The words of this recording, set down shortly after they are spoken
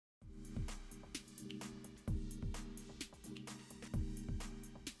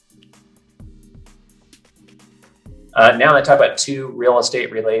Now I'm going to talk about two real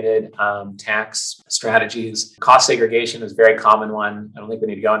estate related tax strategies. Cost segregation is a very common one. I don't think we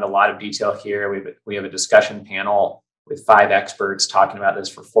need to go into a lot of detail here. We have a discussion panel with 5 experts talking about this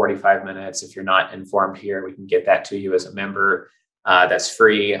for 45 minutes. If you're not informed here, we can get that to you as a member. That's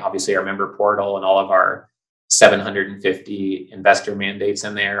free. Obviously, our member portal and all of our 750 investor mandates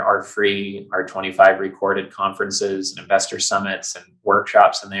in there are free. Our 25 recorded conferences and investor summits and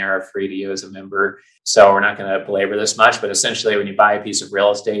workshops in there are free to you as a member. So we're not going to belabor this much, but essentially when you buy a piece of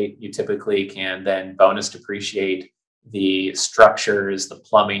real estate, you typically can then bonus depreciate the structures, the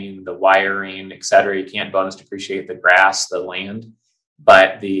plumbing, the wiring, et cetera. You can't bonus depreciate the grass, the land,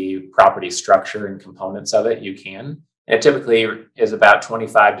 but the property structure and components of it, you can. It typically is about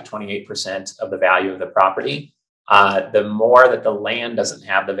 25 to 28% of the value of the property. The more that the land doesn't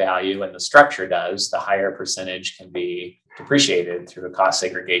have the value and the structure does, the higher percentage can be depreciated through a cost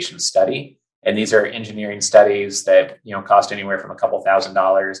segregation study. And these are engineering studies that cost anywhere from a couple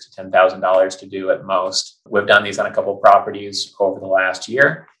 $1,000s to $10,000 to do at most. We've done these on a couple of properties over the last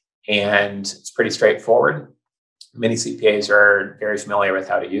year, and it's pretty straightforward. Many CPAs are very familiar with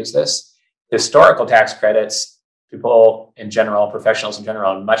how to use this. Historical tax credits, people in general, professionals in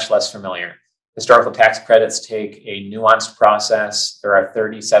general, are much less familiar. Historical tax credits take a nuanced process. There are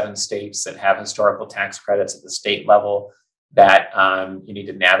 37 states that have historical tax credits at the state level that you need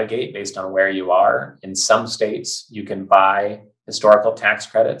to navigate based on where you are. In some states, you can buy historical tax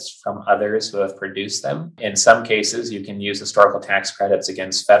credits from others who have produced them. In some cases, you can use historical tax credits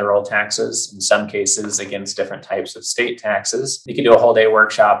against federal taxes. In some cases, against different types of state taxes. You can do a whole day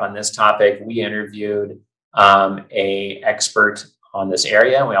workshop on this topic. We interviewed a expert on this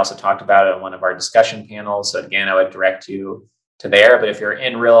area, and we also talked about it on one of our discussion panels. So again, I would direct you to there. But if you're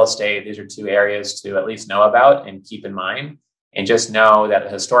in real estate, these are 2 areas to at least know about and keep in mind. And just know that the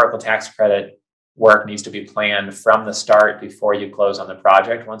historical tax credit work needs to be planned from the start before you close on the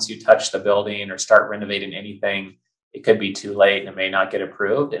project. Once you touch the building or start renovating anything, it could be too late and it may not get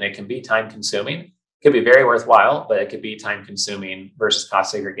approved. And it can be time consuming. It could be very worthwhile, but it could be time consuming versus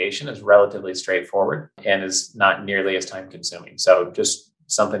cost segregation is relatively straightforward and is not nearly as time consuming. So just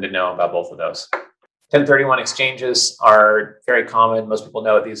something to know about both of those. 1031 exchanges are very common. Most people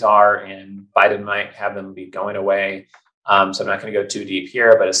know what these are, and Biden might have them be going away. So I'm not going to go too deep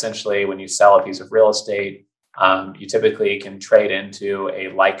here, but essentially when you sell a piece of real estate, you typically can trade into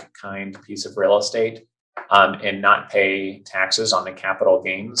a like-kind piece of real estate and not pay taxes on the capital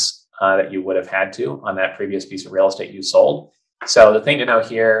gains that you would have had to on that previous piece of real estate you sold. So the thing to know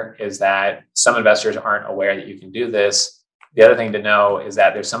here is that some investors aren't aware that you can do this. The other thing to know is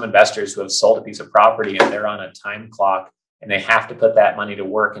that there's some investors who have sold a piece of property and they're on a time clock and they have to put that money to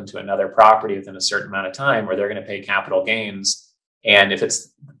work into another property within a certain amount of time where they're going to pay capital gains. And if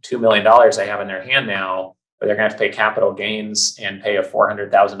it's $2 million they have in their hand now, but they're going to have to pay capital gains and pay a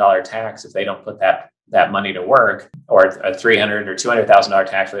 $400,000 tax if they don't put that money to work, or a $300,000 or $200,000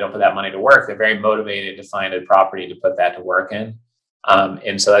 tax if they don't put that money to work, they're very motivated to find a property to put that to work in.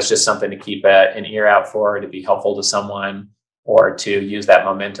 And so that's just something to keep an ear out for, to be helpful to someone, or to use that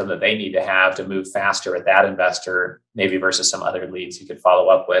momentum that they need to have to move faster with that investor, maybe versus some other leads you could follow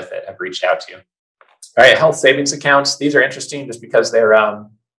up with that have reached out to you. All right, health savings accounts. These are interesting just because they're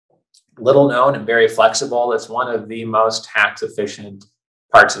little known and very flexible. It's one of the most tax efficient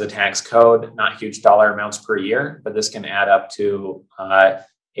parts of the tax code, not huge dollar amounts per year, but this can add up to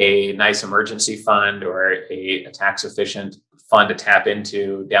a nice emergency fund or a tax efficient fund to tap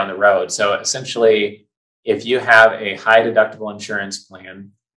into down the road. So essentially, if you have a high deductible insurance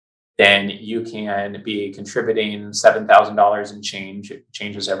plan, then you can be contributing $7,000 in change. It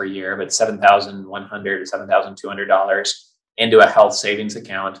changes every year, but $7,100 or $7,200 into a health savings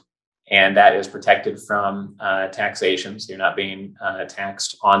account. And that is protected from taxation. So you're not being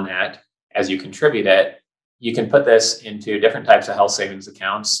taxed on that as you contribute it. You can put this into different types of health savings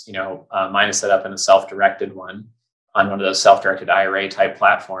accounts. Mine is set up in a self-directed one on one of those self-directed IRA type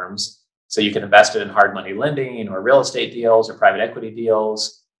platforms. So you can invest it in hard money lending or real estate deals or private equity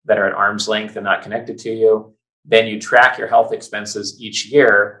deals that are at arm's length and not connected to you. Then you track your health expenses each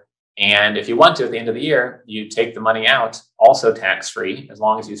year. And if you want to, at the end of the year, you take the money out, also tax-free, as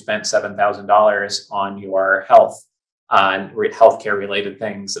long as you spent $7,000 on your health, on healthcare related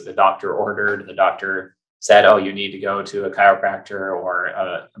things that the doctor ordered. The doctor said, oh, you need to go to a chiropractor or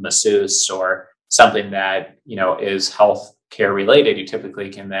a masseuse or something that, is healthcare related. You typically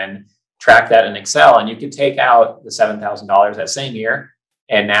can then track that in Excel, and you can take out the $7,000 that same year.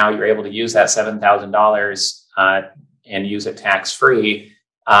 And now you're able to use that $7,000 and use it tax-free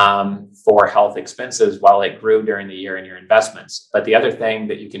for health expenses while it grew during the year in your investments. But the other thing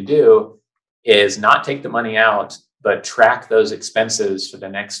that you can do is not take the money out but track those expenses for the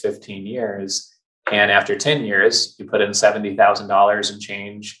next 15 years. And after 10 years, you put in $70,000 and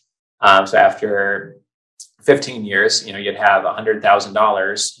change. So after 15 years, you'd have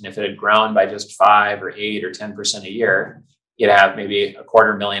 $100,000. And if it had grown by just 5 or 8 or 10% a year, you'd have maybe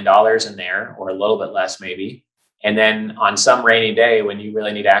 $250,000 in there, or a little bit less maybe. And then on some rainy day, when you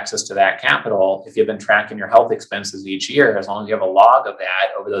really need access to that capital, if you've been tracking your health expenses each year, as long as you have a log of that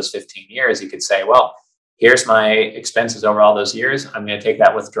over those 15 years, you could say, well, here's my expenses over all those years. I'm going to take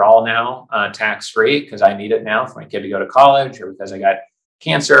that withdrawal now, tax-free, because I need it now for my kid to go to college, or because I got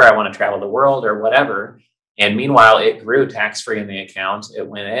cancer, I want to travel the world, or whatever. And meanwhile, it grew tax-free in the account. It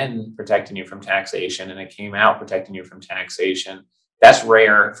went in protecting you from taxation, and it came out protecting you from taxation. That's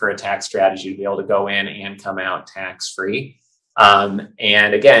rare for a tax strategy to be able to go in and come out tax-free. And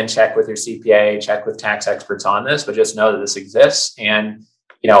again, check with your CPA, check with tax experts on this, but just know that this exists. And,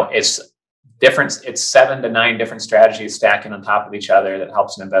 it's different. It's 7 to 9 different strategies stacking on top of each other that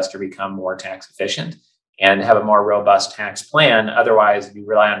helps an investor become more tax efficient and have a more robust tax plan. Otherwise, if you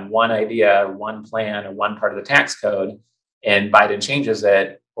rely on one idea, one plan, or one part of the tax code, and Biden changes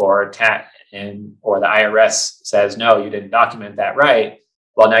it, or the IRS says, no, you didn't document that right,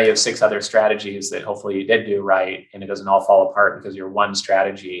 well, now you have 6 other strategies that hopefully you did do right, and it doesn't all fall apart because your one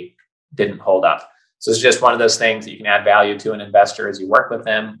strategy didn't hold up. So it's just one of those things that you can add value to an investor as you work with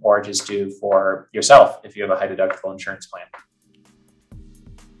them, or just do for yourself if you have a high deductible insurance plan.